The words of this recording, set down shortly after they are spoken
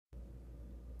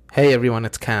Hey everyone,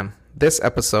 it's Cam. This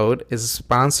episode is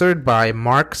sponsored by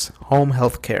Mark's Home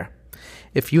Healthcare.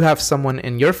 If you have someone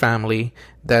in your family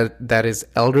that is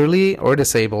elderly or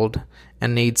disabled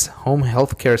and needs home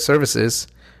healthcare services,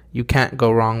 you can't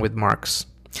go wrong with Mark's.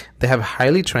 They have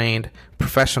highly trained,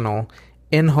 professional,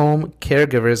 in-home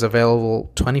caregivers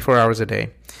available 24 hours a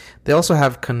day. They also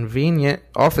have convenient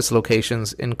office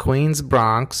locations in Queens,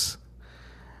 Bronx,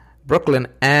 Brooklyn,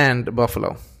 and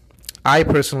Buffalo. I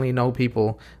personally know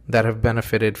people that have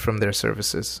benefited from their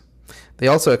services. They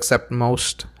also accept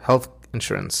most health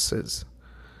insurances.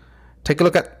 Take a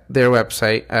look at their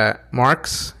website at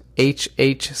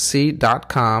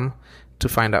markshhc.com to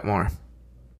find out more.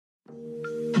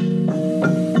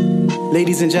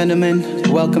 Ladies and gentlemen,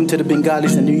 welcome to the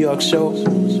Bengalis in New York show.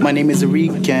 My name is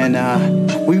Arik, and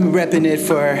we be repping it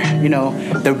for,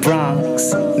 the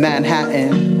Bronx,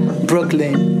 Manhattan,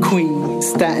 Brooklyn, Queens,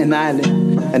 Staten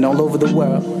Island, and all over the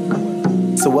world.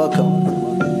 So welcome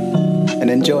and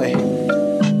enjoy.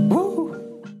 Woo.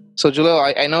 So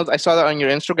Jalil, I saw that on your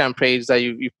Instagram page that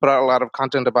you put out a lot of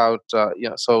content about,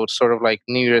 so sort of like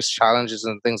New Year's challenges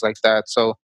and things like that.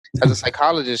 So as a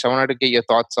psychologist, I wanted to get your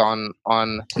thoughts on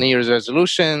New Year's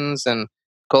resolutions and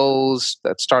goals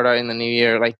that start out in the new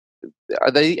year. Like,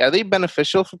 are they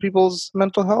beneficial for people's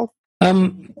mental health?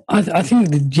 I think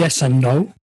yes and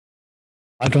no.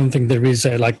 I don't think there is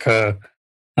a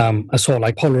sort of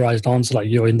like polarized answer, like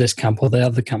you're in this camp or the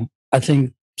other camp. I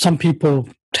think some people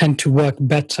tend to work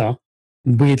better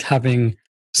with having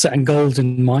certain goals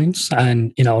in mind,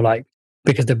 and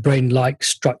because the brain likes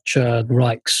structure,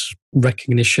 likes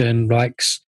recognition,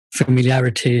 likes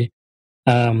familiarity,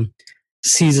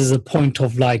 sees as a point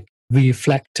of like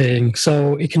reflecting.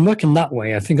 So it can work in that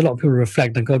way. I think a lot of people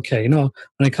reflect and go, okay, when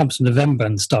it comes to November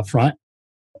and stuff, right?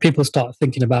 People start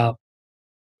thinking about,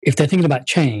 if they're thinking about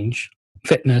change,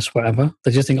 fitness, whatever,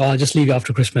 they just think, I'll just leave it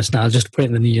after Christmas now, just put it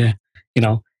in the new year.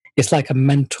 It's like a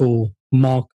mental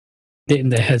mark in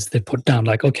their heads they put down,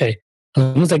 like, okay, as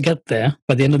long as I get there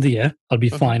by the end of the year, I'll be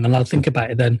fine, and I'll think about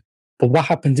it then. But what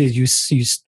happens is you see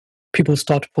people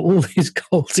start to put all these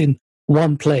goals in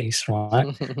one place,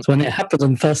 right? So when it happens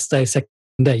on first day, second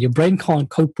day, your brain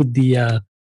can't cope with the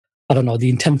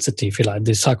intensity, if you like,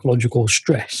 the psychological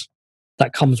stress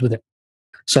that comes with it.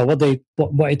 So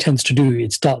what it tends to do,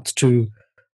 it starts to,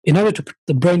 in order to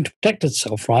the brain to protect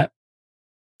itself, right,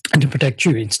 and to protect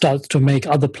you, it starts to make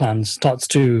other plans, starts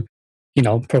to,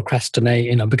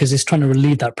 procrastinate, because it's trying to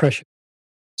relieve that pressure.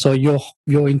 So your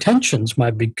intentions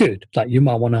might be good, like you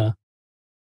might want to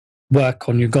work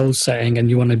on your goal setting and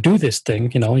you want to do this thing,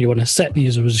 you want to set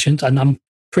these resolutions, and I'm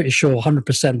pretty sure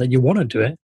 100% that you want to do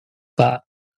it, but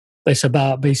it's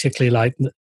about basically like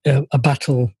a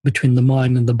battle between the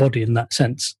mind and the body in that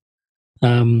sense.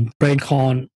 Brain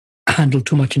can't handle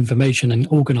too much information and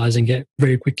organizing it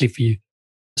very quickly for you.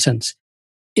 Sense.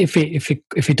 If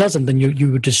it doesn't, then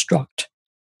you would destruct.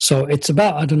 So it's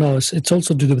about, I don't know, it's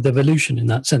also to do with evolution in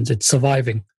that sense. It's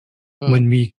surviving when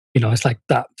we, it's like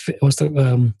that. What's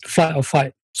the flight or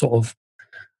fight sort of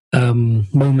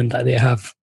moment that they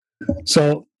have.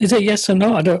 So is it yes or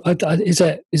no? Is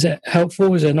it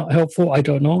helpful? Is it not helpful? I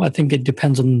don't know. I think it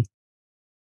depends on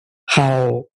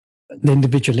how the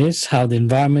individual is, how the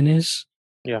environment is.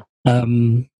 Yeah. I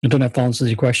don't know if that answers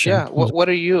your question. Yeah. What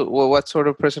are you? Well, what sort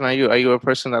of person are you? Are you a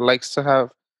person that likes to have,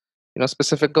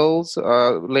 specific goals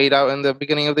laid out in the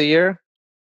beginning of the year?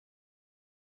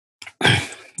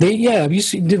 You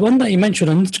see the one that you mentioned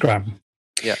on Instagram.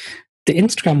 Yeah. The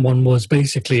Instagram one was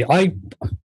basically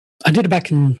I did it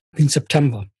back in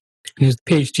September. It was the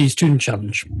PhD student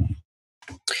challenge.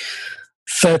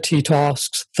 30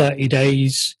 tasks, 30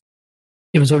 days.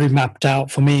 It was already mapped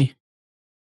out for me.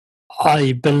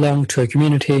 I belong to a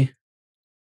community.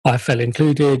 I felt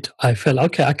included. I felt,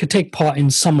 okay, I could take part in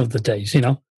some of the days,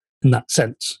 in that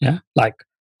sense. Yeah. Like,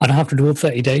 I don't have to do all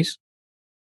 30 days.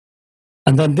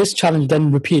 And then this challenge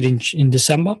then repeated in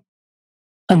December.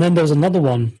 And then there was another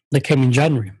one that came in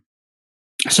January.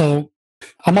 So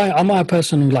am I a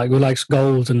person who likes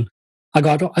goals? And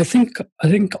I think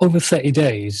over 30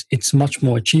 days, it's much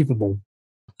more achievable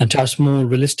and to have more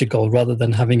realistic goal rather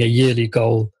than having a yearly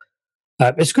goal.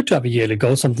 It's good to have a yearly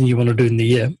goal, something you want to do in the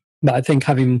year. But I think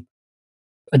having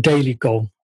a daily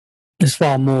goal is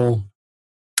far more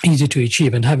easy to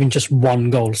achieve, and having just one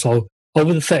goal. So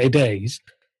over the 30 days,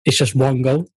 it's just one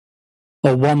goal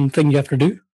or one thing you have to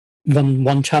do,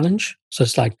 one challenge. So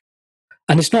it's like,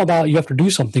 and it's not about you have to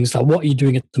do something. It's like, what are you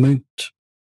doing at the moment?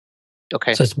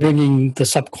 Okay. So it's bringing the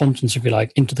subconscious, if you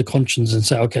like, into the conscious and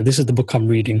say, okay, this is the book I'm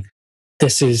reading.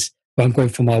 This is where I'm going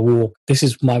for my walk. This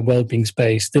is my well-being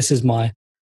space. This is my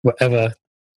whatever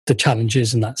the challenge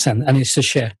is in that sense. And it's to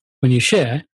share. When you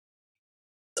share,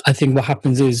 I think what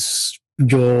happens is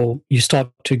you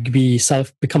start to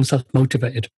become self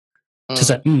motivated to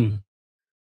say,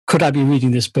 could I be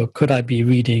reading this book? Could I be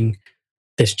reading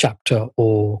this chapter,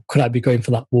 or could I be going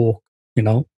for that walk?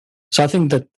 So I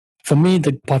think that for me,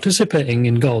 the participating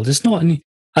in goals is not any.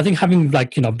 I think having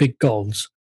big goals.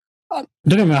 Don't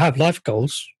get me wrong, I have life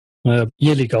goals,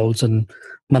 yearly goals, and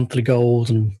monthly goals,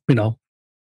 and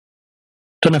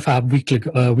don't know if I have weekly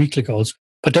goals,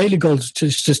 but daily goals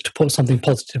just to put something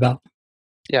positive out.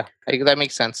 Yeah, that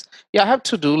makes sense. Yeah, I have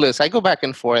to-do lists. I go back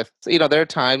and forth. There are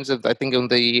times I think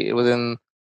within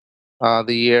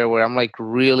the year where I'm like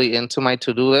really into my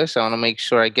to-do list. I want to make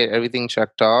sure I get everything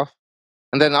checked off.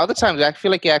 And then other times I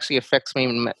feel like it actually affects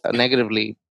me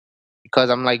negatively because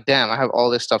I'm like, damn, I have all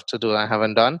this stuff to do and I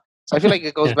haven't done. So I feel like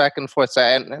it goes back and forth. So,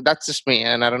 and that's just me,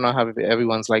 and I don't know how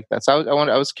everyone's like that. So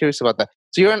I was curious about that.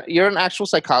 So you're an actual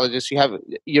psychologist.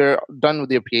 You're done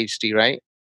with your PhD, right?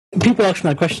 People ask me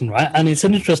that question, right? And it's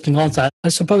an interesting answer. I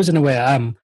suppose in a way I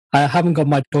am. I haven't got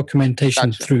my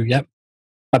documentation through yet.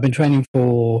 I've been training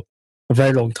for a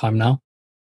very long time now.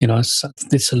 I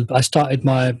started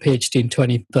my PhD in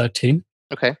 2013.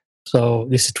 Okay. So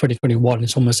this is 2021.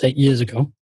 It's almost 8 years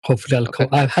ago. Hopefully,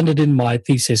 I handed in my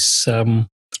thesis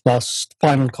last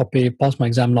final copy, passed my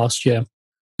exam last year,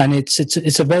 and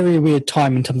it's a very weird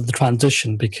time in terms of the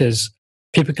transition because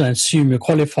people can assume you're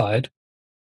qualified,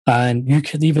 and you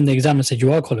can even the examiner said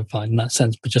you are qualified in that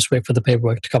sense, but just wait for the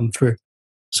paperwork to come through.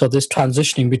 So this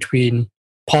transitioning between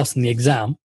passing the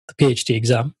exam, the PhD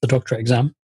exam, the doctorate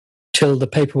exam, till the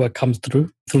paperwork comes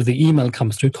through the email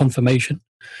comes through, confirmation.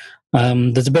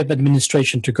 There's a bit of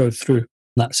administration to go through in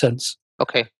that sense.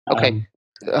 Okay.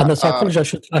 I'm a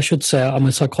psychologist. I should say I'm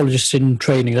a psychologist in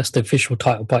training. That's the official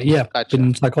title. But yeah, gotcha. Been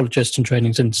a psychologist in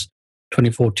training since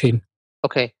 2014.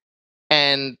 Okay.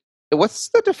 And what's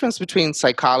the difference between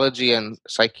psychology and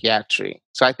psychiatry?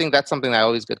 So I think that's something I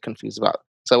always get confused about.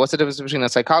 So what's the difference between a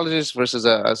psychologist versus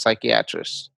a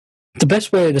psychiatrist? The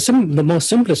best way, the most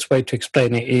simplest way to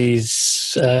explain it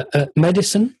is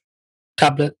medicine,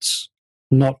 tablets,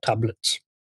 not tablets.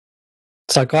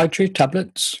 Psychiatry,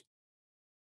 tablets,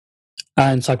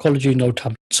 and psychology, no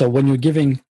tablets. So when you're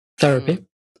giving therapy,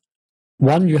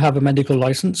 one, you have a medical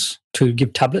license to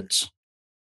give tablets.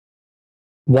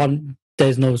 One,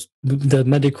 the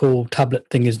medical tablet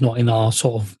thing is not in our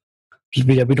sort of,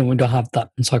 we don't have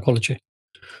that in psychology.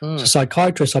 So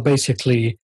psychiatrists are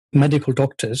basically medical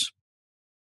doctors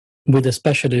with a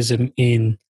specialism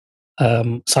in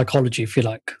psychology, if you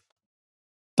like.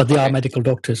 But they are medical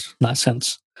doctors in that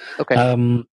sense.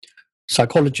 Okay.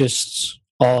 Psychologists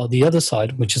are the other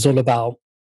side, which is all about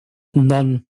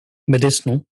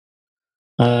non-medicinal.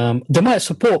 They might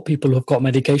support people who've got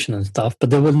medication and stuff, but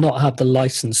they will not have the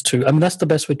license to. I mean, that's the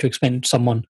best way to explain to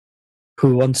someone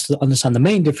who wants to understand the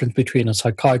main difference between a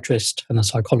psychiatrist and a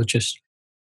psychologist.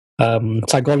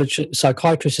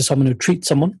 Psychiatrist is someone who treats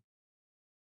someone.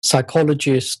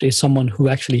 Psychologist is someone who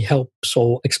actually helps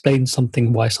or explains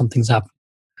something, why something's happened.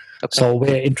 Okay. So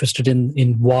we're interested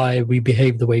in why we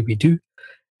behave the way we do.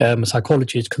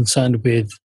 Psychology is concerned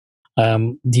with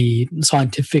the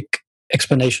scientific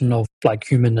explanation of like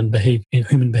human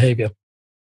behavior,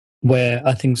 where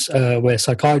I think where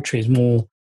psychiatry is more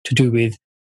to do with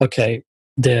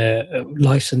they're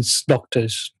licensed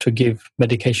doctors to give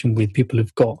medication with people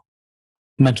who've got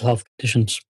mental health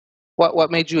conditions.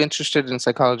 What made you interested in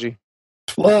psychology?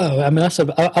 Well, I mean,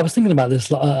 I was thinking about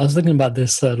this. I was thinking about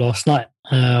this last night.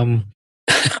 I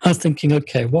was thinking,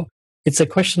 it's a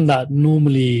question that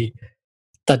normally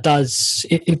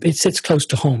it sits close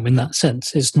to home in that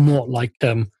sense. It's not like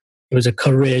it was a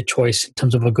career choice in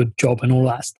terms of a good job and all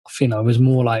that stuff. It was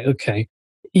more like,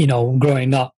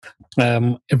 growing up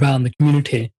around the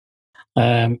community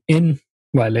in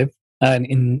where I live and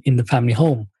in the family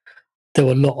home, there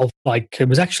were a lot of it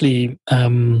was actually a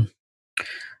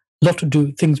lot to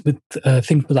do things with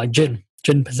like jinn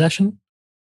possession,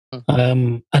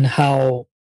 and how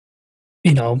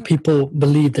people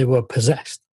believed they were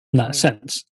possessed in that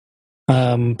sense.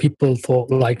 People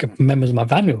thought like members of my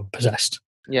family were possessed.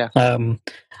 Yeah.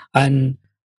 And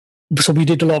so we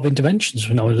did a lot of interventions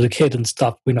when I was a kid and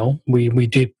stuff. We got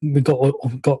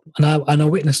and I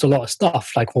witnessed a lot of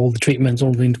stuff, like all the treatments,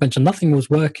 all the interventions. Nothing was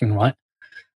working right.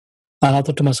 And I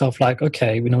thought to myself,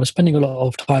 we're spending a lot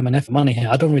of time and effort, money here.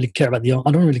 I don't really care about the,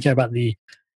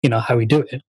 how we do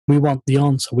it. We want the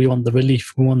answer. We want the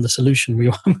relief. We want the solution. We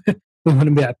want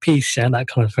to be at peace, and that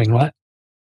kind of thing, right?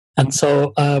 And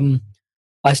so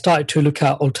I started to look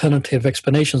at alternative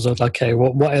explanations of,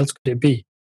 what else could it be?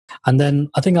 And then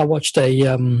I think I watched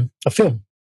a film,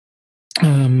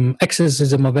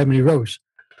 Exorcism of Emily Rose.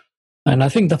 And I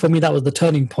think that for me, that was the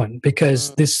turning point,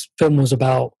 because this film was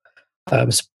about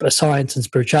science and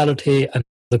spirituality and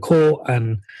the core,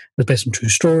 and it was based on true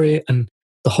story. And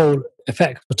the whole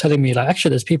effect was telling me, like, actually,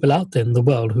 there's people out there in the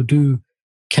world who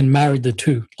can marry the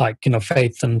two, like,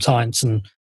 faith and science, and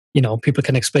people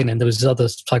can explain it. And there was other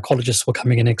psychologists who were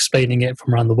coming and explaining it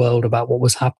from around the world about what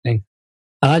was happening.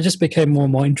 And I just became more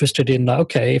and more interested in, like,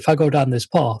 okay, if I go down this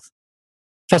path,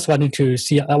 first of all, I need to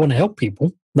see, I want to help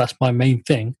people. That's my main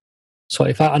thing. So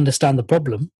if I understand the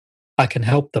problem, I can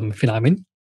help them, if you know what I mean.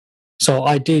 So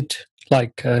I did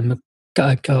like a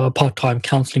part-time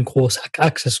counseling course,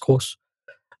 access course,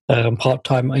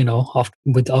 part-time, after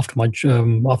my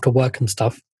after work and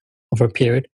stuff, over a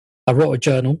period. I wrote a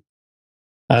journal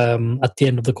at the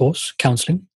end of the course,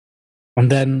 counseling,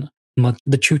 and then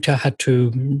the tutor had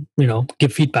to,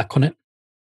 give feedback on it.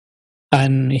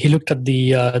 And he looked at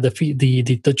the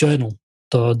journal,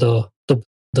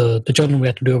 the journal we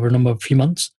had to do over a few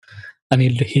months. And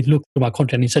he looked at my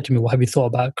content and he said to me, "Well, have you thought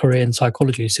about career in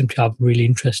psychology? You seem to have really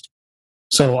interest."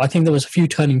 So I think there was a few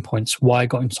turning points why I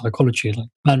got into psychology, like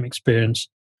random experience,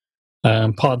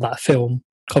 part of that film,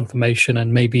 confirmation,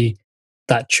 and maybe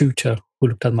that tutor who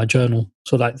looked at my journal.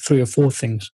 So like 3 or 4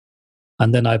 things.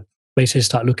 And then I basically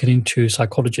start looking into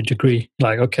psychology degree.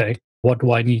 Like, okay, what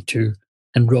do I need to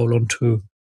enroll onto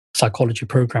psychology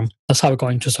program? That's how I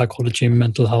got into psychology and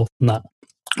mental health and that.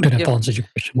 I don't have to answer your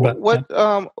question. But,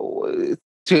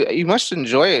 you must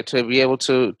enjoy it to be able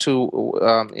to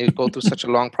go through such a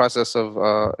long process of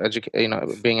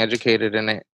being educated in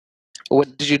it.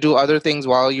 What did you do? Other things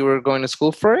while you were going to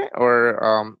school for it,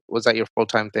 or was that your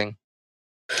full-time thing?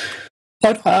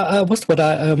 But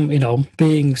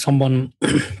being someone,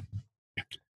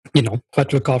 had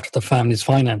to look after the family's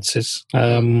finances.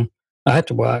 I had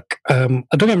to work. Don't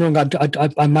get me wrong.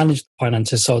 I managed the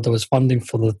finances, so there was funding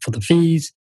for the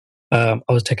fees. I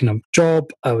was taking a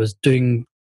job. I was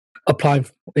applying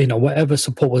for, whatever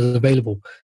support was available.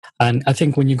 And I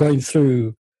think when you're going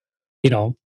through,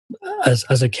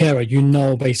 as a carer,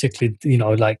 basically,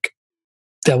 like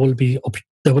there will be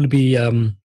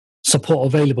support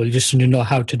available. You just need to know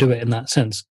how to do it in that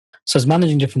sense. So I was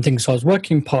managing different things. So I was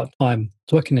working part-time. I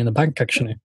was working in a bank,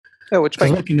 actually. Yeah, which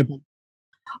bank?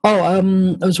 I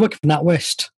was working for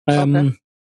NatWest. Okay.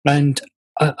 And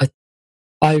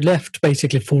I left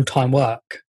basically full-time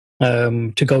work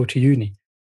to go to uni.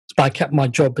 But I kept my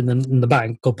job in the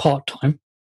bank, go part-time.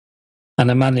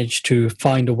 And I managed to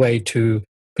find a way to,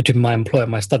 between my employer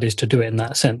and my studies, to do it in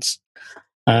that sense.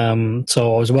 So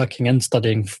I was working and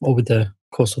studying over the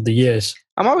course of the years.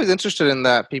 I'm always interested in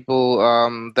that. People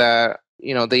that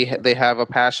they have a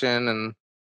passion,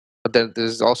 but then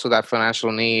there's also that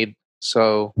financial need,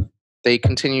 so they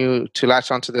continue to latch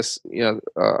onto this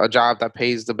a job that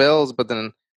pays the bills, but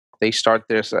then they start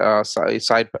their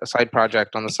side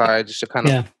project on the side just to kind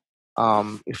of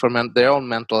for their own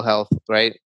mental health,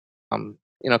 right? Kind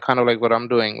of like what I'm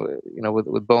doing,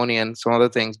 with Boney and some other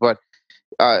things. But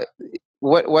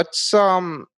what's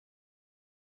when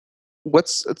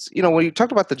you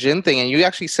talked about the jinn thing, and you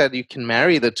actually said you can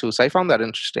marry the two, so I found that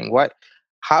interesting.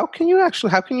 How can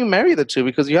you marry the two?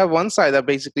 Because you have one side that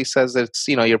basically says that it's,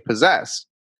 you're possessed,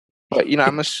 but you're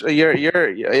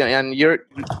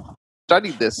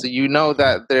studied this, so you know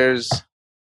that there's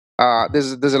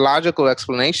a logical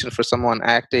explanation for someone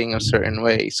acting a certain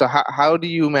way. So how do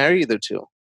you marry the two?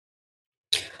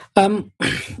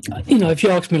 If you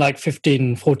asked me like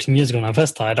 15, 14 years ago when I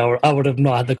first started, I would have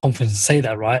not had the confidence to say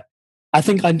that, right? I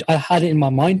think I had it in my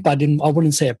mind, but I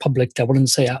wouldn't say it publicly. I wouldn't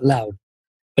say it out loud.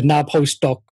 But now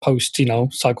post-doc,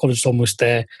 psychologist almost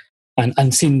there,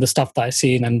 and seeing the stuff that I've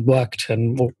seen and worked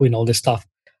and all this stuff.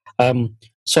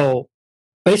 So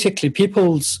basically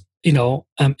people's,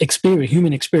 experience,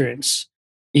 human experience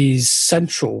is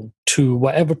central to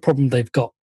whatever problem they've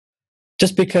got.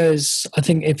 Just because I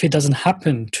think if it doesn't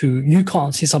happen you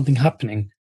can't see something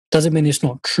happening, doesn't mean it's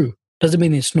not true. Doesn't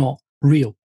mean it's not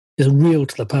real. It's real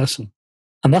to the person.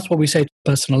 And that's what we say to the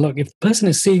person. Look, if the person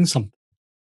is seeing something,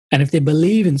 and if they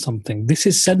believe in something, this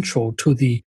is central to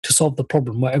solve the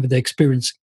problem, whatever they're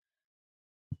experiencing.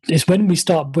 It's when we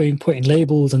start putting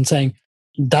labels and saying,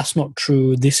 that's not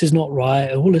true, this is not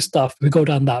right, all this stuff, we go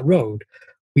down that road,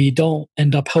 we don't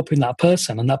end up helping that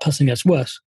person, and that person gets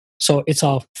worse. So it's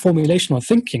our formulation of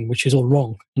thinking which is all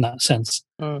wrong in that sense,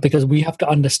 because we have to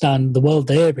understand the world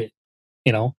they're in,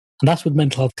 and that's with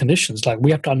mental health conditions. Like,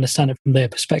 we have to understand it from their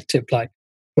perspective, like,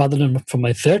 rather than from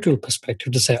a theoretical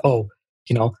perspective to say,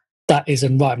 that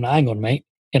isn't right. Now, hang on, mate.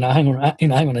 Hang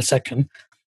on a second.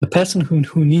 The person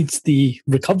who needs the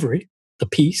recovery, the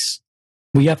peace,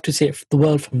 we have to see the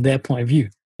world from their point of view.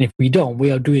 And if we don't,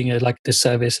 we are doing a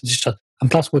disservice, just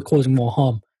And plus, we're causing more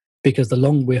harm because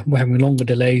we're having longer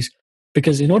delays.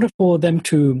 Because in order for them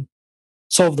to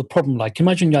solve the problem, like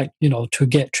imagine, like, to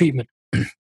get treatment,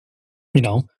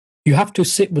 you have to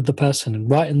sit with the person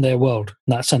right in their world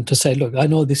in that sense to say, look, I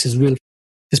know this is real.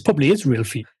 This probably is real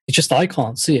for you. It's just I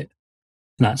can't see it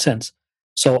in that sense.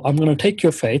 So I'm going to take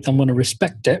your faith. I'm going to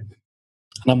respect it,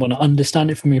 and I'm going to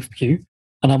understand it from you,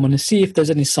 and I'm going to see if there's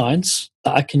any science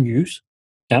that I can use.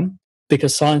 Yeah,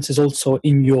 because science is also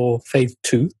in your faith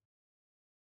too,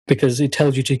 because it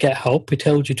tells you to get help, it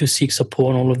tells you to seek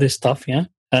support and all of this stuff. Yeah,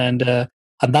 and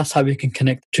that's how we can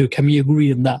connect to. Can we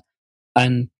agree on that?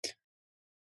 And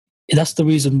that's the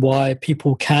reason why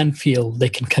people can feel they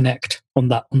can connect on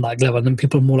that level, and then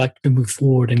people are more likely to move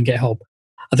forward and get help.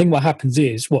 I think what happens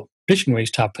is, what traditionally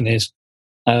used to happen is,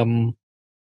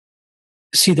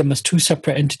 see them as two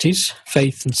separate entities,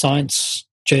 faith and science,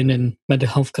 genuine mental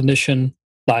health condition.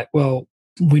 Like, well,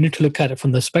 we need to look at it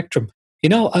from the spectrum.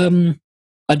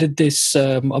 I did this.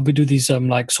 We do these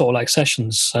like sort of like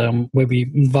sessions where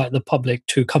we invite the public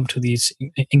to come to these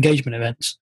engagement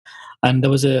events. And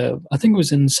there was I think it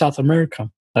was in South America,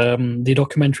 the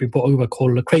documentary brought over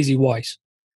called Crazy Wise.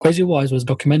 Crazy Wise was a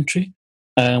documentary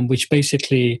which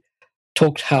basically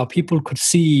talked how people could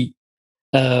see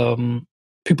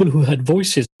people who had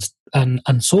voices and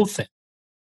saw things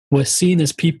were seen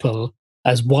as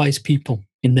wise people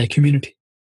in their community.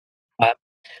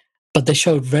 But they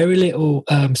showed very little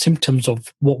symptoms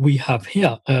of what we have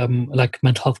here, like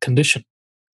mental health condition,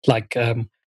 like,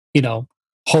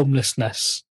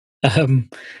 homelessness, anger,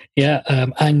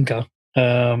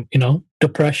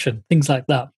 depression, things like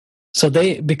that. So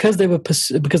because of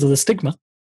the stigma,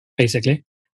 basically,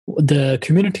 the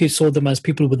community saw them as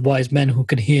people with wise men who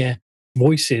could hear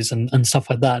voices and stuff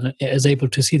like that, and is able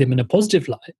to see them in a positive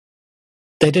light.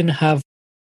 They didn't have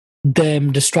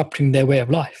them disrupting their way of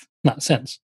life in that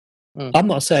sense. I'm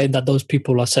not saying that those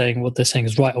people are saying what they're saying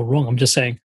is right or wrong. I'm just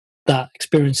saying that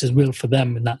experience is real for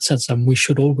them in that sense, and we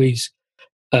should always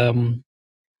look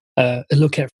at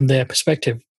it from their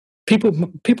perspective.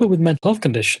 People with mental health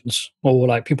conditions, or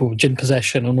like people with jinn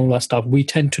possession and all that stuff, we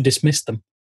tend to dismiss them.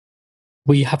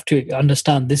 We have to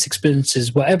understand this experience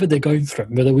is whatever they're going through,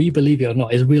 whether we believe it or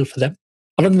not, is real for them.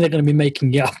 I don't think they're going to be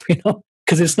making it up,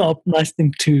 because it's not a nice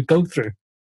thing to go through.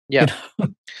 Yeah.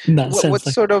 In that sense, what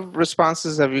sort of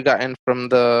responses have you gotten from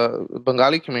the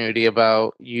Bengali community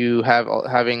about you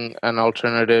having an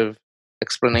alternative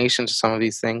explanation to some of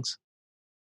these things?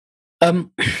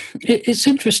 It's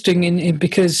interesting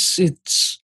because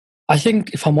I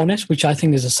think, if I'm honest, which I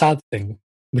think is a sad thing,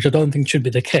 which I don't think should be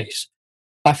the case,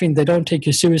 I think they don't take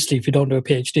you seriously if you don't do a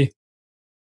PhD.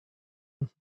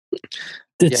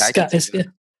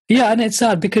 And it's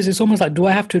sad because it's almost like,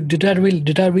 did I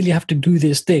really have to do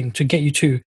this thing to get you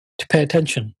to pay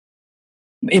attention?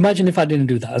 Imagine if I didn't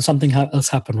do that and something else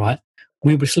happened, right?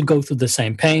 We would still go through the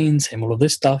same pain, same all of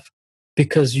this stuff,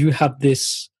 because you have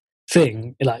this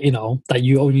thing, like, that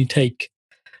you only take,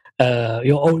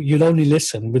 you'll only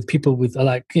listen with people with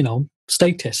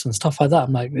status and stuff like that.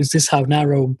 I'm like, is this how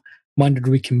narrow-minded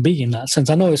we can be in that sense?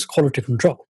 I know it's quality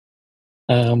control,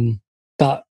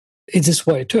 but it's just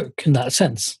what it took in that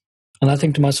sense. And I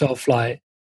think to myself, like,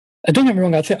 don't get me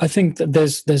wrong, I think that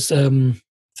there's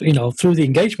through the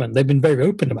engagement, they've been very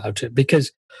open about it,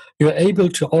 because you're able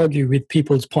to argue with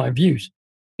people's point of views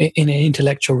in an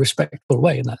intellectual, respectful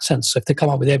way in that sense. So if they come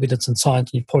up with evidence and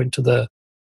science, and you point to the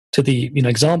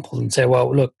example and say,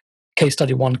 well, look, case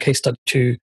study 1, case study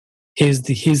 2, here's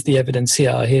the evidence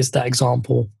here, here's that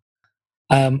example,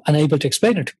 and able to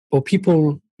explain it to people.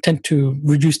 People tend to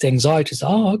reduce the anxiety.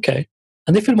 Oh, okay.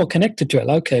 And they feel more connected to it.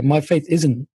 Like, okay, my faith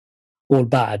isn't all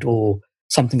bad or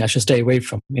something I should stay away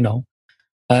from,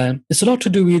 It's a lot to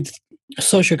do with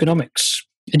socioeconomics,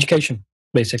 education,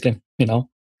 basically.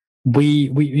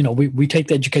 We take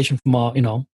the education from our,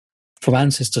 from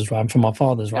ancestors, right, from our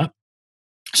fathers, right?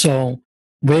 So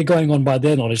we're going on by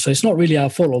their knowledge. So it's not really our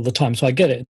fault all the time. So I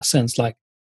get it in a sense, like,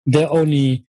 they're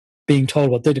only being told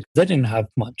what they did. They didn't have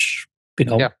much,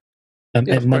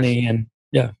 and money, and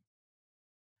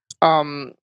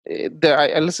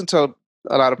I listen to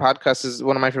a lot of podcasts.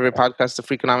 One of my favorite podcasts, the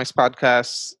Freakonomics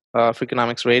podcast,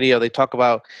 Freakonomics Radio. They talk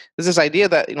about there's this idea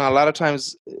that a lot of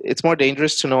times it's more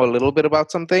dangerous to know a little bit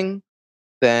about something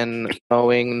than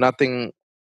knowing nothing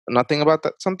about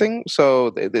that something. So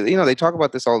they talk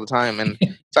about this all the time, and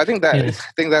so I think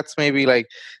that's maybe like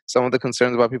some of the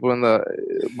concerns about people in the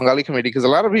Bengali community, because a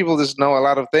lot of people just know a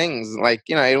lot of things. Like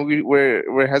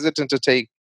we're hesitant to take.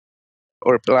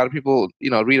 Or a lot of people,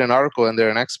 read an article and they're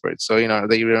an expert. So,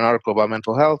 they read an article about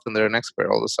mental health and they're an expert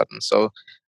all of a sudden. So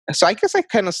I guess I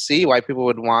kind of see why people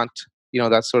would want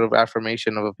that sort of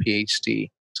affirmation of a PhD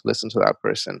to listen to that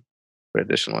person for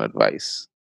additional advice.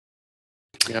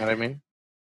 You know what I mean?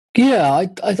 Yeah,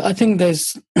 I think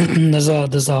there's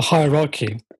there's a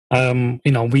hierarchy.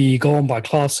 We go on by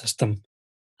class system,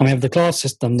 and we have the class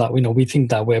system that we think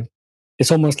that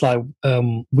it's almost like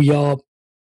we are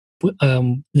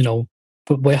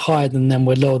but we're higher than them,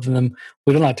 we're lower than them.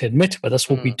 We don't like to admit it, but that's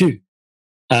what we do,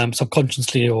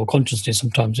 subconsciously or consciously.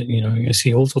 Sometimes you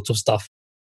see all sorts of stuff,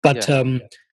 but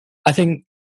I think,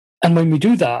 and when we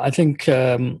do that, I think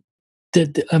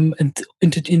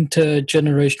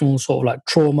intergenerational sort of like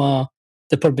trauma.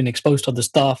 They've probably been exposed to other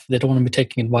stuff. They don't want to be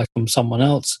taking advice from someone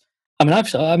else.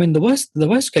 I mean, the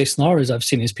worst case scenarios I've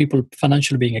seen is people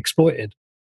financially being exploited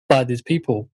by these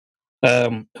people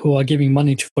who are giving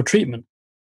money for treatment.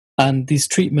 And these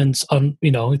treatments are,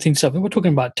 things we're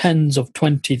talking about tens of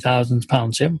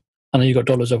 £20,000 here. I know you got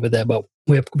dollars over there, but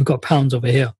we've got pounds over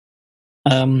here.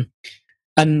 And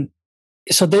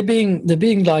so they're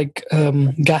being like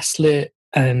gaslit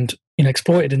and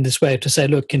exploited in this way to say,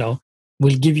 look,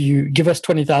 we'll give us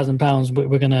 £20,000, but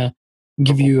we're gonna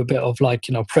give you a bit of like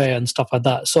prayer and stuff like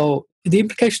that. So the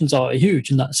implications are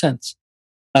huge in that sense.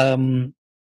 And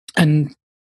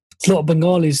a lot of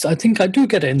Bengalis, I think I do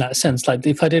get it in that sense. Like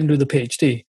if I didn't do the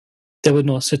PhD, they would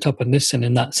not sit up and listen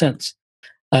in that sense.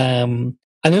 And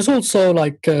there's also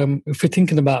like if we're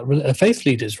thinking about faith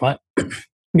leaders, right?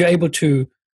 You're able to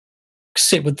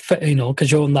sit with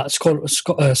because you're on that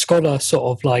scholar sort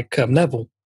of like level,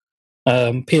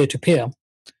 peer to peer,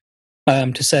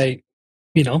 to say,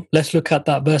 let's look at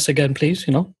that verse again, please.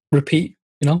 Repeat.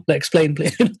 Let's explain,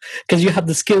 please, because you have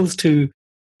the skills to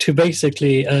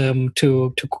basically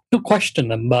to not question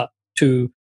them, but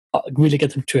to really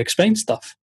get them to explain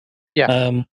stuff.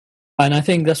 Yeah. And I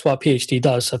think that's what a PhD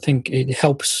does. I think it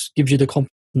helps, gives you the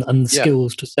confidence and the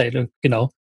skills to say, look,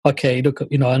 okay, look,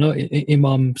 I know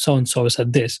Imam so and so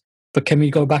said this, but can we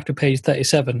go back to page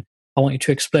 37? I want you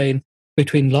to explain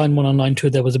between line 1 and line 2.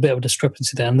 There was a bit of a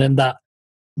discrepancy there, and then that,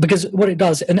 because what it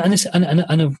does, and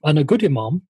a good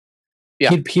Imam,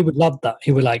 he would love that.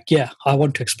 He would like, I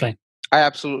want to explain. I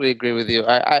absolutely agree with you.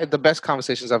 The best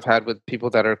conversations I've had with people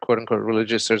that are quote unquote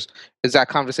religious is that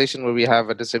conversation where we have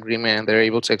a disagreement and they're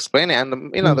able to explain it. And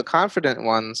the confident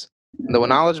ones, the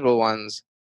knowledgeable ones,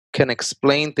 can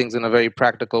explain things in a very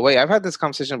practical way. I've had this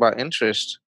conversation about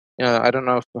interest. I don't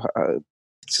know if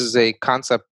this is a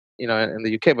concept, in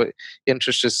the UK, but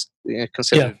interest is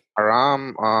considered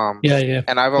haram.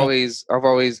 And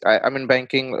I'm in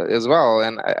banking as well,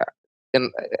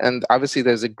 and obviously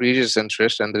there's egregious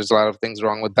interest, and there's a lot of things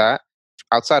wrong with that.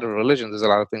 Outside of religion, there's a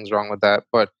lot of things wrong with that,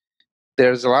 but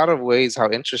there's a lot of ways how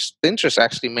interest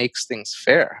actually makes things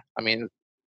fair. I mean,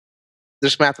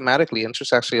 there's mathematically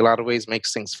interest actually a lot of ways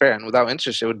makes things fair, and without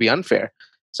interest it would be unfair.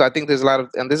 So I think there's a lot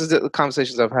of, and this is the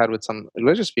conversations I've had with some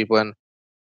religious people,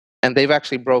 and they've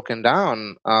actually broken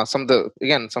down some of the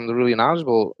really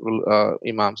knowledgeable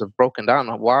imams have broken down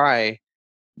why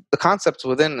the concepts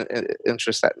within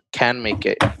interest that can make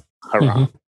it haram.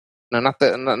 And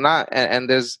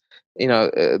there's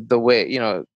the way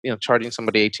charging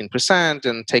somebody 18%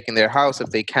 and taking their house if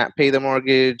they can't pay the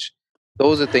mortgage.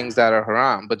 Those are things that are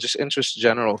haram, but just interest in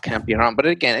general can't be haram. But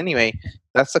again, anyway,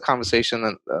 that's the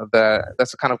conversation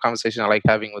that's the kind of conversation I like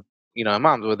having with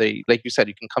imams, where they, like you said,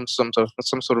 you can come to some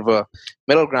sort of a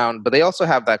middle ground, but they also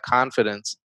have that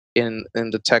confidence in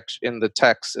the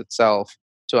text itself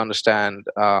to understand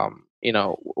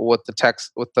what the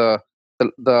text, what the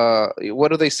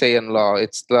what do they say in law?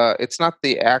 It's not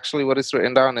the actually what is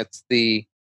written down, it's the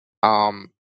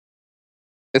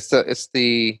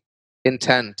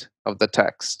intent of the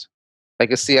text.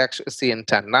 Like it's the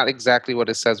intent, not exactly what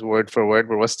it says word for word,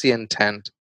 but what's the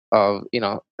intent of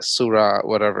surah,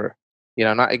 whatever,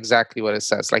 not exactly what it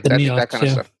says, like that kind of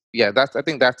stuff. I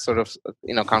think that sort of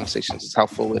conversations is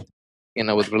helpful with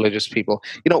with religious people.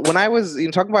 When I was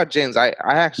talking about jinns, I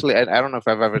actually, I don't know if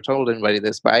I've ever told anybody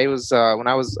this, but I was when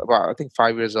I was about, I think,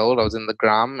 5 years old, I was in the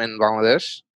Gram in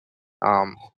Bangladesh.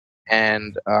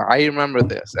 And I remember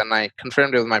this, and I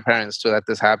confirmed it with my parents too, that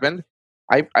this happened.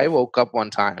 I woke up one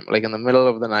time, like in the middle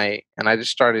of the night, and I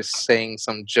just started saying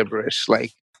some gibberish,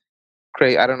 like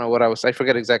crazy. I don't know what I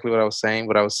forget exactly what I was saying,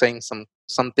 but I was saying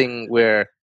something where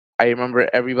I remember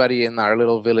everybody in our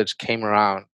little village came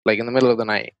around, like in the middle of the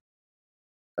night,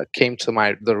 came to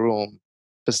the room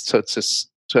because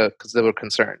they were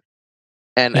concerned.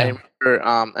 And I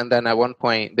remember, and then at one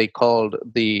point they called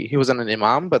he wasn't an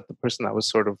imam, but the person that was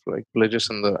sort of like religious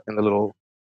in the little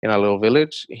little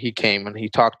village. He came and he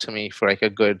talked to me for like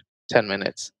a good 10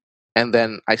 minutes, and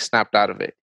then I snapped out of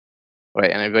it,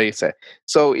 right? And everybody said,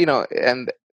 so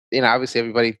and obviously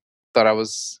everybody thought I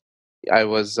was I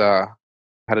was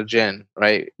had a jinn,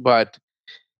 right? But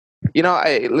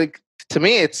I like, to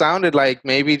me it sounded like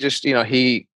maybe just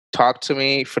he talked to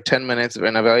me for 10 minutes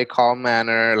in a very calm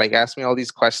manner, like asked me all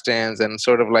these questions and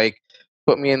sort of like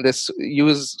put me in this,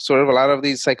 use sort of a lot of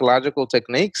these psychological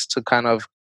techniques to kind of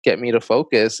get me to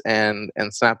focus and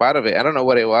snap out of it. I don't know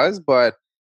what it was, but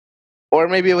or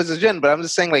maybe it was a gin, but I'm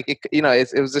just saying, like, it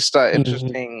was just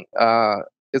interesting.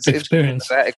 It's interesting Experience.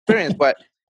 that experience, but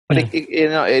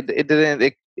Yeah. it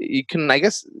didn't. You can, I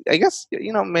guess,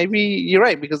 maybe you're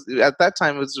right, because at that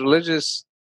time it was religious.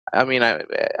 I mean,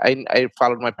 I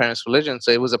followed my parents' religion,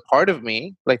 so it was a part of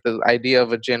me. Like, the idea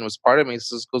of a jinn was part of me.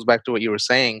 So this goes back to what you were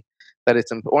saying, that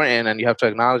it's important and you have to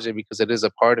acknowledge it because it is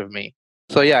a part of me.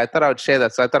 So yeah, I thought I would share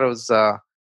that. So I thought it was,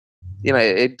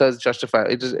 it does justify.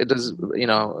 It does,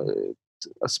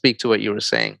 speak to what you were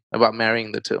saying about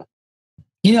marrying the two.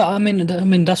 Yeah, I mean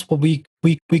that's what we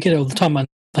get all the time. And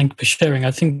thank you for sharing.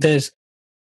 I think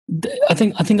I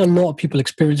think a lot of people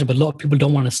experience it, but a lot of people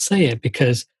don't want to say it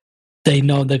because they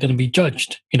know they're going to be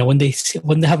judged. When they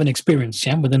have an experience,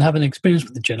 yeah, when they have an experience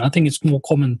with the jinn, I think it's more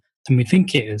common than we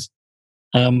think it is.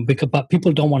 But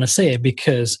people don't want to say it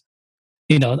because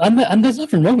and there's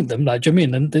nothing wrong with them. Like, do you know what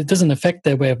I mean? And it doesn't affect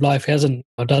their way of life. It hasn't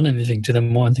done anything to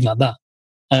them or anything like that.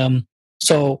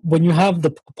 So when you have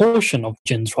the proportion of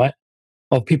jinns, right,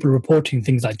 of people reporting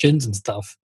things like jinns and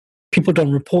stuff, people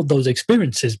don't report those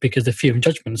experiences because they fear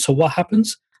judgment. So what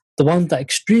happens? The ones that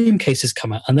extreme cases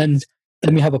come out, and then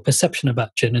we have a perception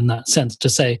about jinn in that sense to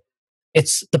say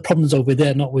it's the problem's over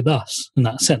there, not with us. In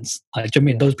that sense, like, do you know what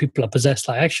I mean? Those people are possessed.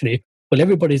 Like, actually, well,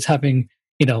 everybody's having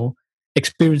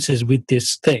experiences with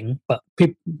this thing, but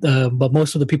but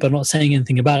most of the people are not saying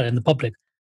anything about it in the public,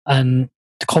 and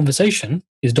the conversation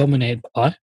is dominated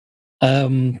by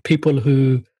people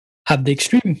who have the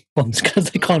extreme ones because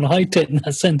they can't hide it in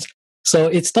that sense. So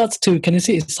it starts to, can you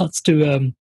see? It starts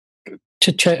to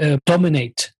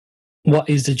dominate what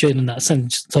is the jinn in that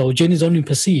sense. So jinn is only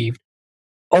perceived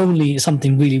only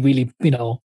something really, really,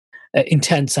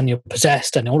 intense, and you're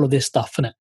possessed and all of this stuff in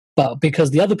it. But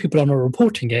because the other people are not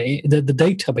reporting it, the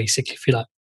data, basically, if you like,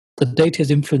 the data is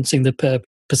influencing the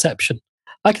perception.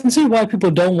 I can see why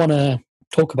people don't want to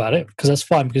talk about it, because that's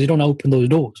fine, because you don't open those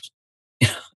doors.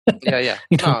 Yeah.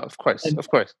 No, of course.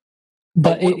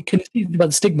 But it can see about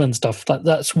the stigma and stuff.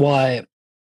 That's why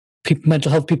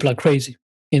mental health people are crazy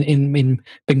in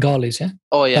Bengalis. Yeah.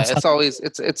 Oh yeah, That's it's always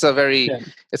it's a very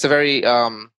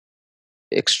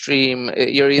extreme.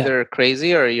 You're either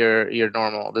crazy or you're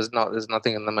normal. There's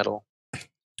nothing in the middle.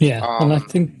 Yeah, and I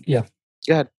think Go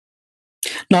ahead.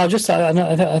 No,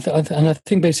 I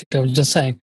think basically I was just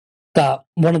saying that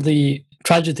one of the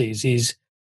tragedies is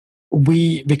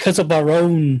because of our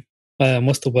own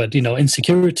what's the word,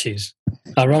 insecurities,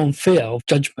 our own fear of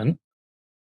judgment,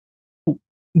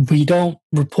 we don't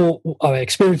report our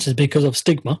experiences because of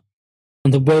stigma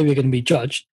and the way we're going to be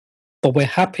judged, but we're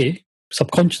happy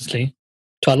subconsciously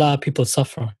to allow people to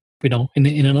suffer,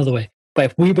 in another way. But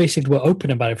if we basically were open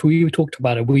about it, if we talked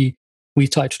about it, we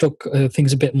tried to talk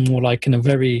things a bit more like in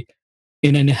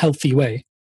a healthy way,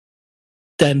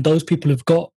 then those people who've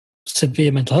got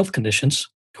severe mental health conditions,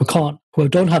 who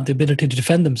don't have the ability to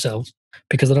defend themselves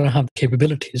because they don't have the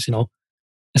capabilities,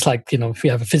 it's like, if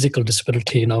you have a physical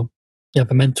disability, you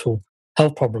have a mental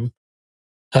health problem,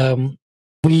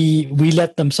 we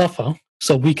let them suffer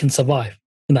so we can survive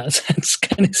in that sense.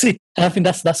 Can you see? And I think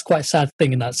that's quite a sad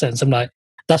thing in that sense. I'm like,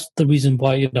 that's the reason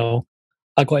why,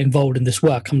 I got involved in this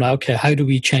work. I'm like, okay, how do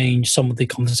we change some of the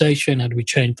conversation? How do we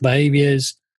change the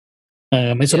behaviors?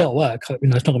 It's a lot of work. It's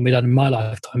not going to be done in my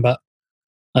lifetime, but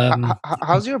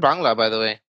how's your Bangla, by the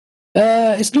way?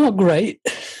 It's not great.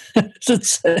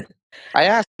 I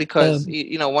asked because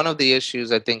one of the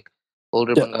issues I think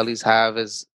older Bengalis have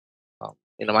is,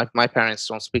 my parents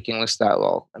don't speak English that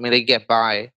well. I mean, they get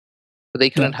by, but they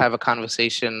couldn't have a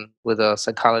conversation with a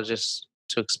psychologist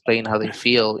to explain how they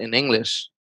feel in English.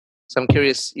 So I'm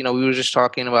curious. We were just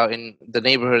talking about in the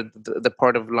neighborhood, the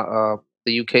part of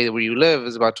the UK where you live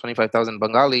is about 25,000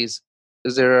 Bengalis.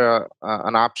 Is there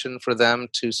an option for them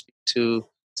to speak to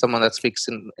someone that speaks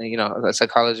in, a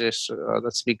psychologist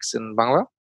that speaks in Bangla?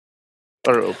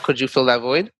 Or could you fill that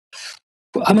void?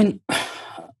 I mean,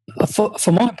 for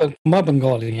my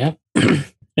Bengali, yeah,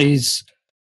 is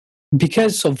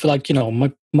because of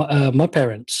my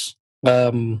parents,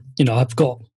 have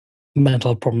got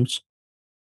mental problems.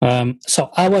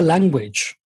 So our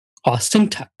language, our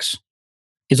syntax,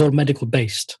 is all medical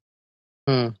based.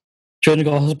 Do you want to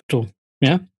go to hospital?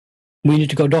 Yeah, we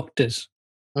need to go doctors.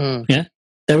 Yeah,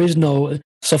 there is no.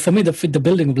 So for me, the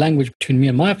building of language between me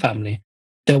and my family,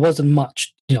 there wasn't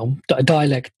much,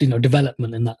 dialect,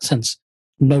 development in that sense.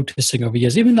 noticing over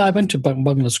years. Even though I went to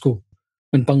Bangla school,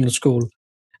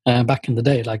 back in the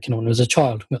day, like, when I was a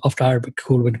child, after Arabic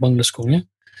school, went to Bangla school, yeah.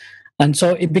 And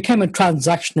so it became a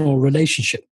transactional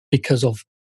relationship because of,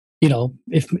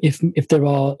 if there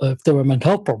were mental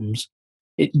health problems,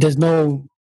 there's no,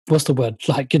 what's the word,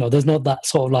 like, there's not that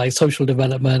sort of like social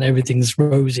development, everything's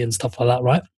rosy and stuff like that,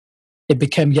 right? It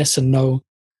became yes and no.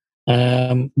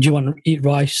 Do you want to eat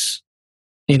rice?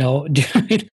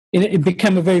 It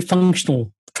became a very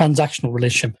functional transactional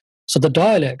relationship. So the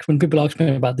dialect, when people ask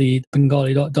me about the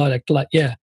Bengali dialect, like,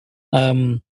 yeah,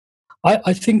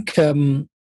 I think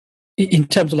in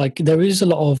terms of like there is a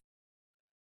lot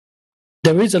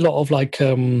of like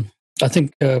I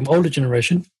think older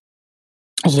generation.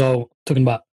 So talking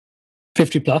about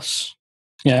 50 plus,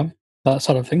 yeah, that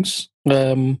sort of things.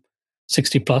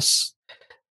 60 plus.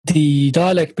 The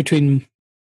dialect between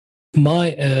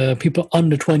my people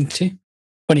under 20,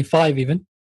 25 even,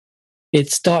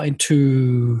 it's starting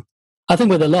to. I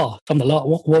think we're one of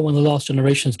the last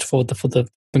generations for the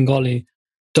Bengali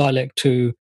dialect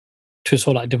to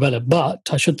sort of like develop. But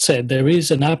I should say there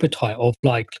is an appetite of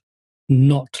like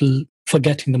not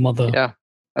forgetting the mother Yeah,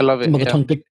 I love it. mother Yeah. tongue,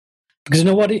 because you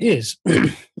know what it is.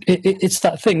 It's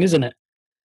that thing, isn't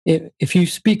it? If you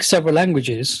speak several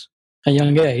languages at a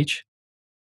young age,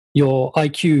 your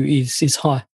IQ is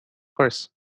high. Of course.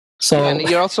 So and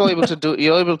you're also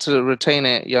you're able to retain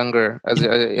it younger.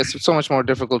 It's so much more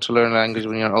difficult to learn language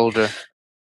when you're older.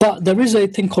 But there is a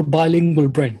thing called bilingual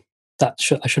brain that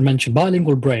I should mention.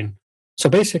 Bilingual brain. So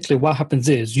basically, what happens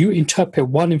is you interpret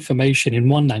one information in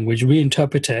one language,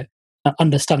 reinterpret it, and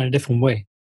understand it a different way.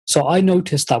 So I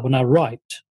noticed that when I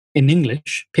write in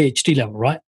English, PhD level,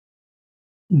 right,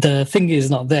 the thing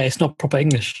is not there. It's not proper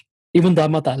English, even though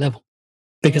I'm at that level,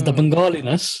 because the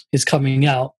Bengaliness is coming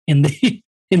out in the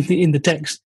in the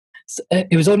text.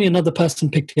 It was only another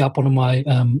person picked it up. One of my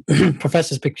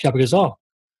professors picked it up. He goes, "Oh,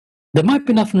 there might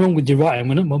be nothing wrong with your writing.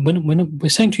 When we're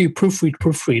saying to you,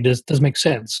 proofread does make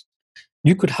sense.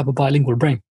 You could have a bilingual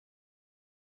brain."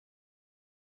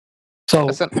 So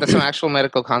that's an actual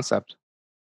medical concept.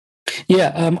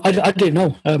 Yeah, I didn't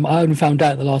know. I only found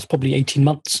out in the last probably 18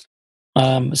 months.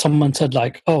 Someone said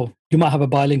like, "Oh, you might have a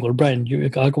bilingual brain."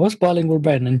 I go, "What's bilingual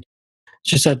brain?" And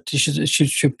she said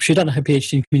she done her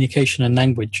PhD in communication and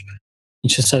language,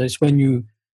 and she said it's when you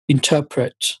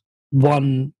interpret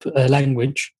one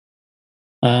language,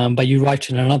 but you write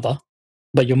in another,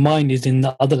 but your mind is in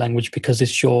the other language because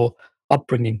it's your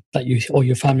upbringing or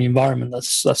your family environment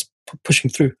that's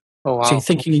pushing through. Oh wow! So you're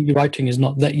thinking your writing is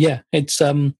not that. Yeah, it's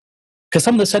because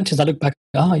some of the sentences I look back,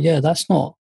 yeah, that's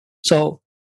not. So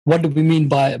what do we mean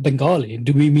by Bengali?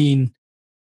 Do we mean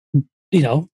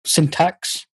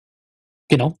syntax?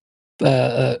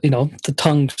 The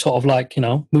tongue sort of like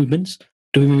movements.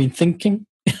 Do we mean thinking?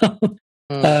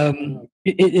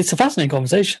 It's a fascinating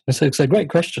conversation. It's a great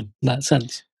question in that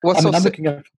sense. Well, I'm looking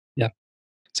at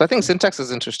So I think syntax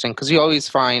is interesting because you always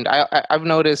find I've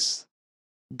noticed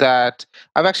that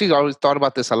I've actually always thought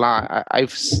about this a lot.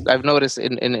 I've noticed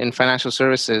in financial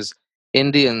services,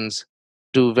 Indians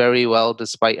do very well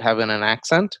despite having an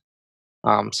accent.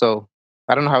 So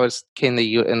I don't know how it's in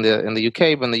the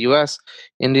UK, but in the US,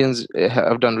 Indians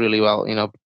have done really well.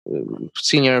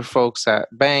 Senior folks at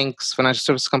banks, financial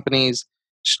service companies,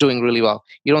 just doing really well.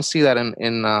 You don't see that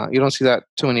you don't see that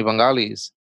too many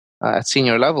Bengalis at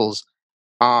senior levels.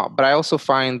 But I also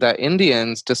find that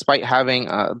Indians, despite having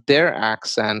their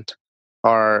accent,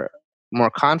 are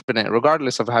more confident,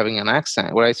 regardless of having an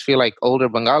accent. Where I feel like older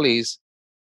Bengalis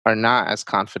are not as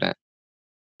confident,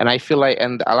 and I feel like,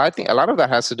 and I think a lot of that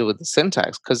has to do with the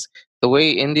syntax, because the way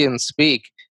Indians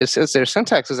speak, their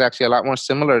syntax is actually a lot more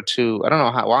similar to, I don't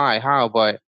know how,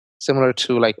 but similar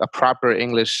to like a proper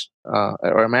English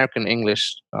or American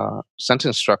English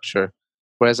sentence structure,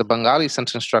 whereas a Bengali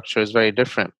sentence structure is very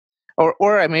different.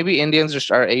 Or maybe Indians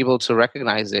just are able to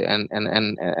recognize it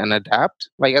and adapt.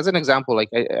 Like as an example, like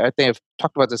I think I've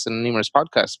talked about this in numerous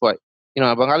podcasts, but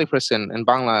a Bengali person in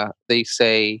Bangla, they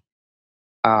say,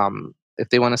 if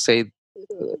they want to say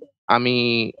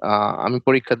ami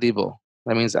porikha dibo,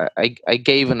 that means I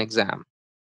gave an exam.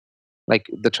 Like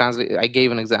I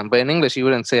gave an exam, but in English you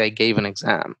wouldn't say I gave an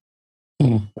exam,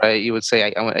 right? You would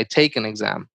say I take an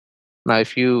exam. Now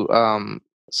if you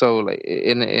so like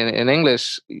in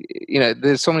English,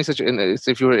 there's so many situations.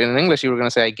 If you were in English, you were going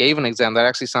to say I gave an exam. That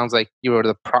actually sounds like you were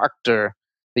the proctor,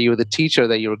 that you were the teacher,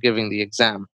 that you were giving the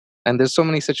exam. And there's so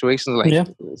many situations like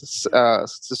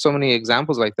so many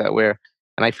examples like that where,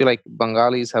 and I feel like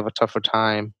Bengalis have a tougher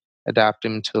time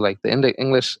adapting to like the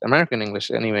English, American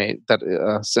English anyway, that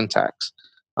syntax.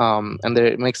 and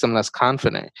it makes them less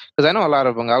confident. Because I know a lot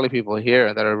of Bengali people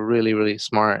here that are really, really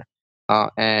smart,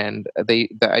 and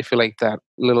I feel like that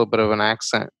little bit of an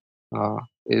accent uh,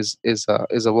 is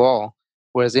a wall,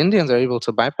 whereas Indians are able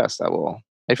to bypass that wall.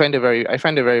 I find it very,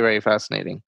 very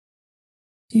fascinating.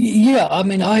 Yeah, I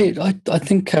mean, I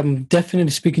think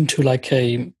definitely speaking to like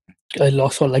a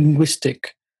loss or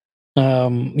linguistic,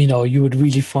 you would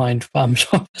really find, I'm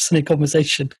sure, a fascinating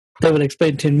conversation that will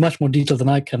explain it in much more detail than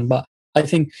I can. But I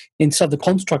think inside the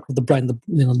construct of the brain, the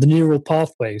neural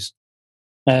pathways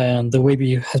and the way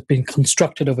we has been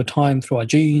constructed over time through our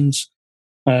genes,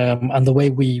 and the way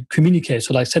we communicate.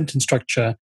 So, like sentence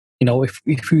structure, if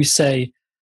we say,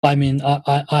 I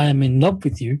am in love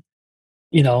with you,"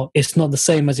 it's not the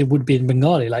same as it would be in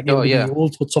Bengali. Like it Oh would be yeah, all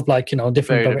sorts of different very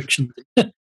different. directions.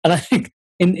 And I think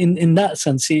in that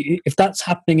sense, if that's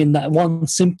happening in that one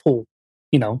simple,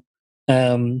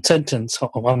 sentence,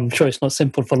 I'm sure it's not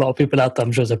simple for a lot of people out there.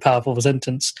 I'm sure it's a powerful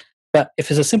sentence. But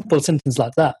if it's a simple sentence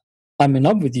like that, I'm in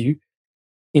love with you,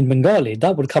 in Bengali,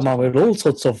 that would come out with all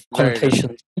sorts of Very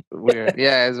connotations. weird.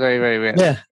 Yeah, it's very, very weird.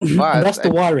 Yeah, and But that's the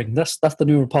wiring. That's the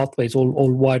neural pathways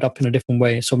all wired up in a different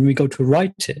way. So when we go to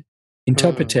write it,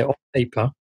 interpret it on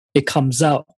paper, it comes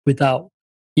out without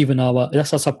even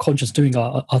that's our subconscious doing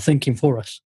our thinking for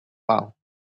us. wow.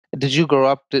 Did you grow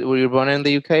up? Were you born in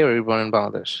the UK or were you born in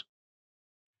Bangladesh?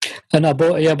 And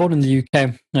born in the UK.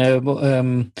 We're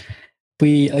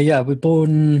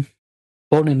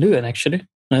born in Luton actually.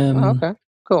 Okay,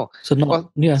 cool. So not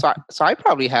Well, yeah. so I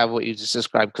probably have what you just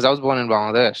described because I was born in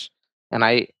Bangladesh, and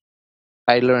I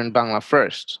learned Bangla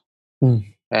first,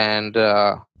 and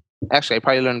actually I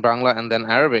probably learned Bangla and then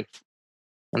Arabic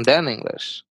and then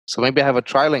English. So maybe I have a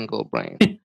trilingual brain.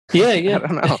 Yeah, I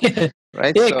don't know,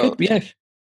 right? Yeah, so, it could be.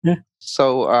 Yeah.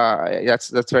 So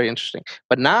that's very interesting.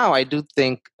 But now I do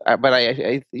think, but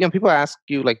people ask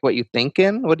you like what you think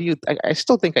in. What do you? I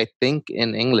still think I think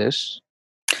in English,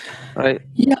 right?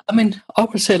 Yeah, I mean, I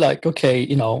would say like, okay,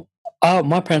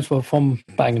 my parents were from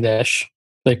Bangladesh.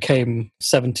 They came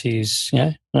 70s,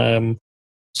 yeah.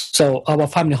 So our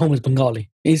family home is Bengali.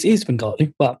 Is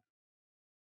Bengali, but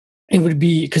it would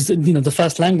be because the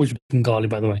first language was Bengali,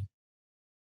 by the way.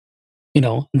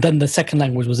 And then the second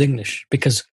language was English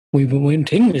because we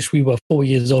went English. We were 4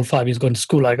 years old, 5 years going to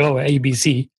school, like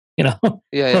ABC,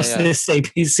 what's this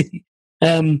ABC?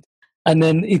 And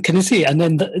then can you see? And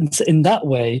then in that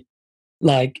way,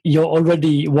 like you're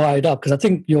already wired up because I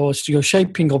think your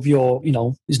shaping of your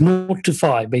is 0 to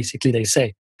 5 basically. They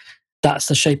say that's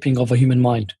the shaping of a human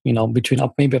mind. Between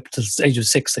maybe up to the age of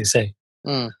 6, they say.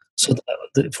 So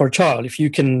for a child, if you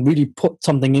can really put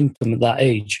something into them at that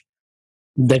age,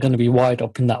 they're going to be wired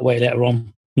up in that way later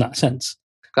on. In that sense.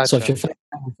 Gotcha. So if your first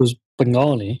language was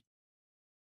Bengali,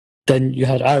 then you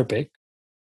had Arabic,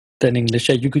 then English.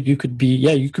 Yeah, you could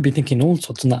be thinking all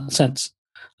sorts in that sense.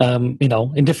 In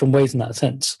different ways in that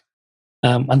sense.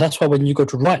 And that's why when you go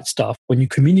to write stuff, when you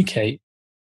communicate,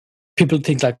 people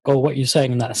think like, oh, what you're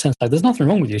saying in that sense, like there's nothing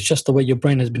wrong with you. It's just the way your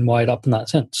brain has been wired up in that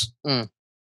sense.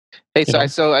 Hey,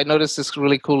 so I noticed this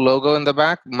really cool logo in the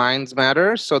back, Minds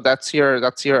Matter. So that's your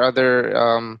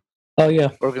other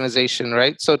organization,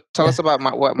 right? So tell us about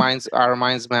what Minds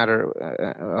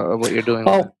Matter, what you're doing.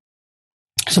 Oh,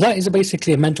 so that is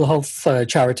basically a mental health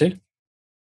charity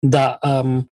that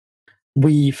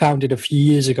we founded a few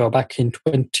years ago, back in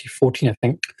 2014, I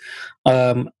think.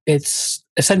 It's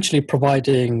essentially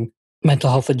providing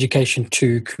mental health education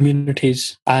to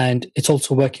communities, and it's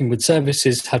also working with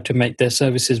services, how to make their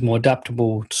services more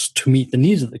adaptable to meet the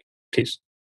needs of the communities.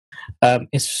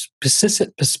 It's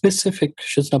specific,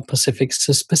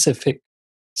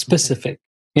 specific.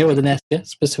 Here with an S, yeah,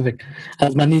 specific.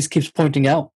 As my niece keeps pointing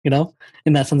out,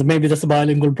 in that sense, maybe that's a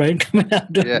bilingual brain coming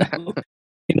out.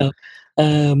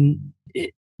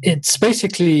 It's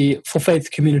basically for faith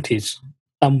communities,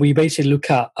 and we basically look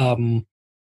at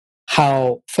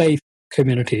how faith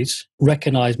communities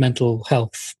recognize mental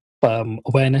health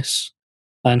awareness,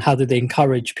 and how do they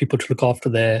encourage people to look after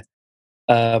their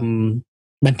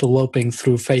mental well-being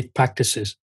through faith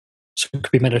practices. So it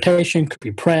could be meditation, it could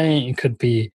be praying, it could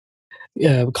be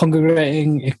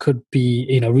congregating, it could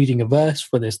be reading a verse,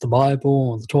 whether it's the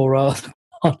Bible or the Torah,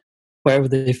 wherever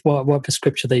whatever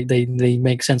scripture they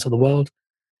make sense of the world.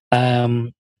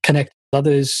 Connect with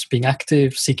others, being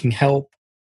active, seeking help.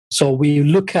 So we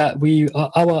look at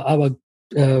our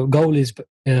goal is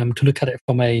to look at it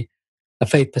from a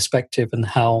faith perspective, and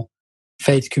how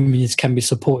faith communities can be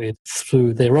supported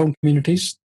through their own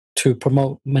communities to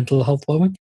promote mental health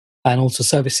well-being, and also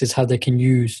services how they can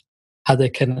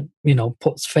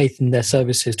put faith in their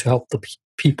services to help the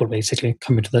people basically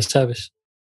come into their service.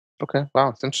 Okay. Wow,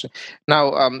 it's interesting.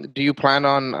 Now, do you plan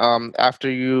on after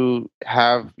you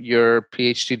have your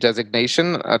PhD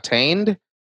designation attained?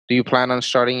 Do you plan on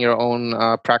starting your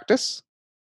own practice?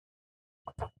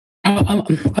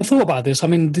 I thought about this. I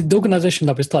mean, the organization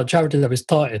that we started, charity that we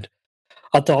started,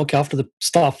 I thought, okay, after the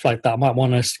stuff like that, I might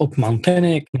want to open my own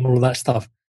clinic and all of that stuff.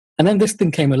 And then this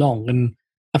thing came along, and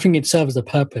I think it serves a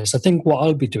purpose. I think what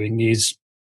I'll be doing is,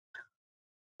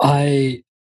 I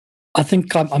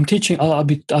think I'm teaching. I'll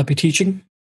be teaching.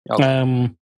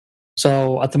 Okay.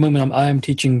 So at the moment, I am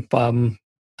teaching on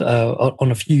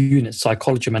a few units,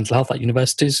 psychology, mental health at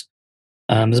universities.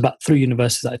 There's about 3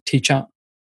 universities that I teach at.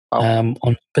 On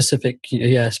specific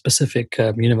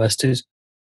universities,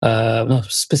 no,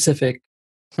 specific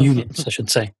units, I should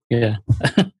say. Yeah,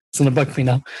 it's gonna bug me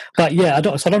now. But yeah, I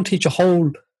don't teach a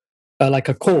whole like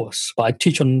a course, but I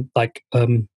teach on like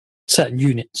certain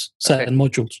units, certain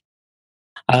modules.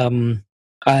 And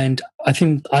I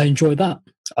think I enjoy that.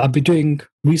 I'll be doing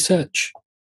research.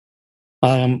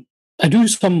 I do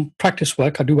some practice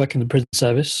work. I do work in the prison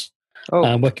service,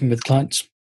 working with clients.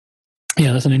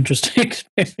 Yeah, that's an interesting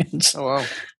experience. Oh wow!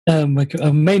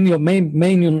 Mainly a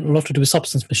lot to do with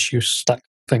substance misuse, that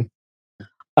thing.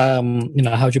 How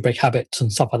do you break habits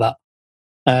and stuff like that.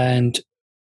 And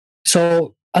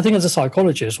so, I think as a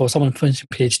psychologist or someone finishing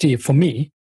a PhD, for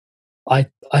me,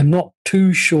 I'm not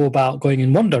too sure about going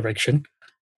in one direction.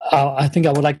 I think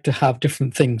I would like to have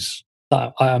different things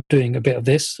that I am doing. A bit of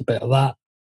this, a bit of that.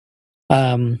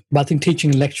 But I think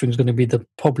teaching and lecturing is going to be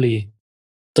probably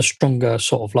the stronger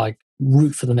sort of like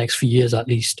route for the next few years at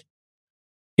least,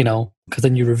 because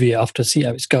then you review it after, see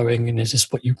how it's going, and is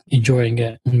this what you enjoying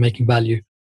it and making value.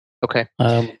 Okay.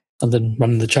 And then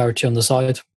running the charity on the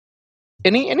side.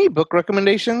 Any book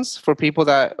recommendations for people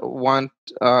that want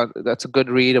that's a good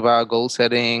read about goal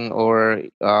setting, or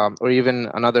even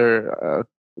another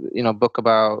book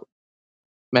about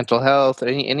mental health?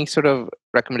 Any sort of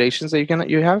recommendations that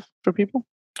you have for people?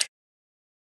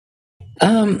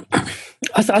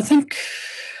 I think,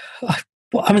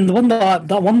 I mean, the one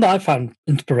that I found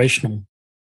inspirational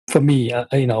for me,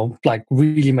 like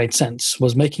really made sense,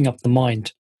 was Making Up the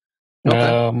Mind.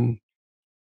 Okay.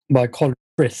 By Colin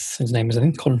Frith. His name is, I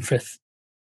think, Colin Frith.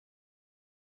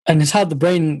 And it's how the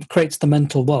brain creates the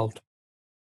mental world.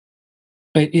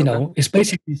 It's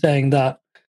basically saying that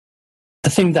the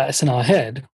thing that is in our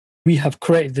head, we have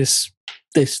created this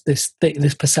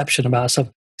perception about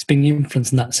ourselves. It's being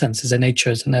influenced in that sense. Is it nature?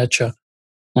 Is it nurture?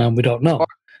 We don't know.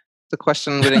 The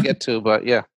question we didn't get to, but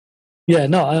yeah. Yeah,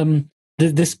 no.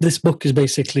 This book is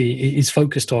basically is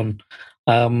focused on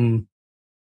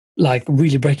like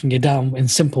really breaking it down in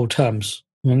simple terms.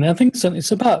 And I think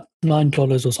it's about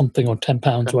 $9 or something, or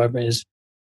 £10, whatever it is.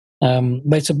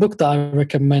 But it's a book that I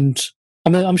recommend. I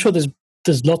mean, I'm sure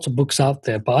there's lots of books out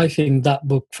there, but I think that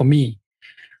book for me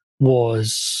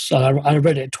was, I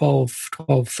read it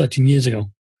 13 years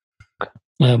ago.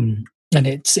 And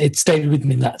it stayed with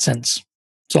me in that sense.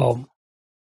 So.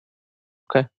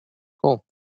 Okay, cool.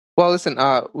 Well, listen,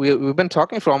 we've been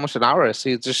talking for almost an hour, so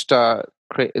it's just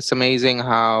it's amazing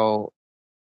how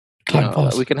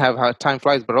we can have how time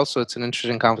flies, but also it's an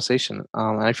interesting conversation.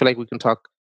 And I feel like we can talk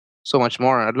so much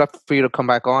more. I'd love for you to come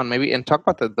back on maybe and talk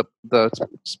about the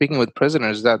speaking with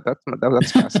prisoners.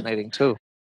 That's fascinating too.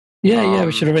 Yeah,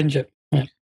 we should arrange it. Yeah.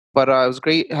 But it was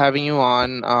great having you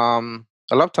on.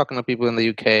 I love talking to people in the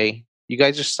UK. You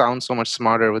guys just sound so much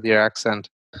smarter with your accent.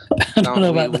 I don't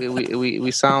know about that.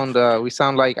 We sound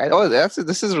like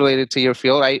this is related to your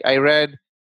field. I read.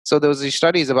 So there was these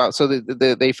studies about, so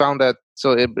they found that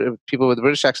people with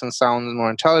British accents sound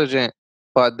more intelligent,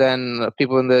 but then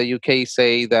people in the UK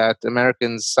say that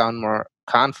Americans sound more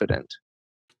confident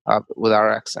with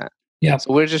our accent. Yeah.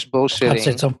 So we're just bullshitting. I'd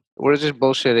say so. We're just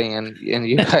bullshitting, and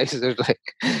you guys are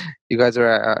like, you guys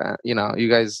are you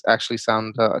guys actually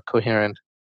sound coherent.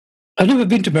 I've never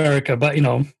been to America, but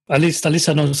at least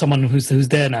I know someone who's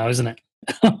there now, isn't it?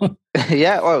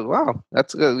 Yeah. Oh, wow.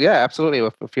 That's good. Yeah, absolutely.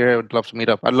 If you're here, I would love to meet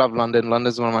up. I love London.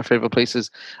 London's one of my favorite places.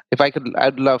 If I could,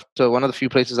 I'd love to. One of the few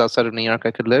places outside of New York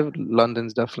I could live.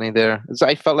 London's definitely there.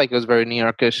 I felt like it was very New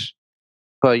Yorkish.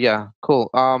 But yeah, cool.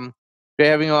 Great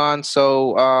having you on.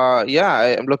 So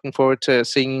yeah, I'm looking forward to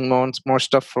seeing more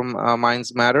stuff from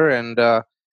Minds Matter, and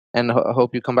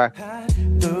hope you come back.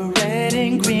 The red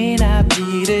and green I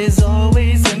bleed is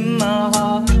always in my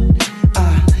heart.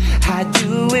 I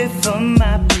do it for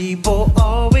my people,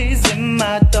 always in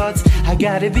my thoughts. I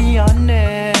gotta be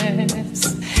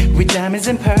honest, with diamonds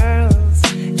and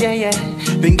pearls, yeah.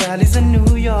 Bengalis in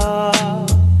New York,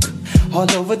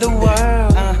 all over the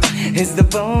world. It's the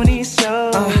Boney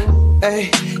Show.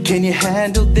 Hey, can you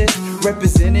handle this?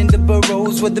 representing the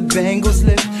boroughs where the Bengals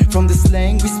live. From the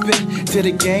slang we spit to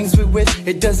the gangs we with,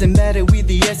 it doesn't matter, we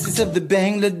the essence of the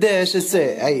Bangladesh. I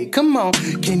say, hey, come on,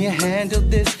 can you handle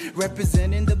this?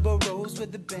 Representing the boroughs where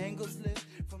the Bengals live.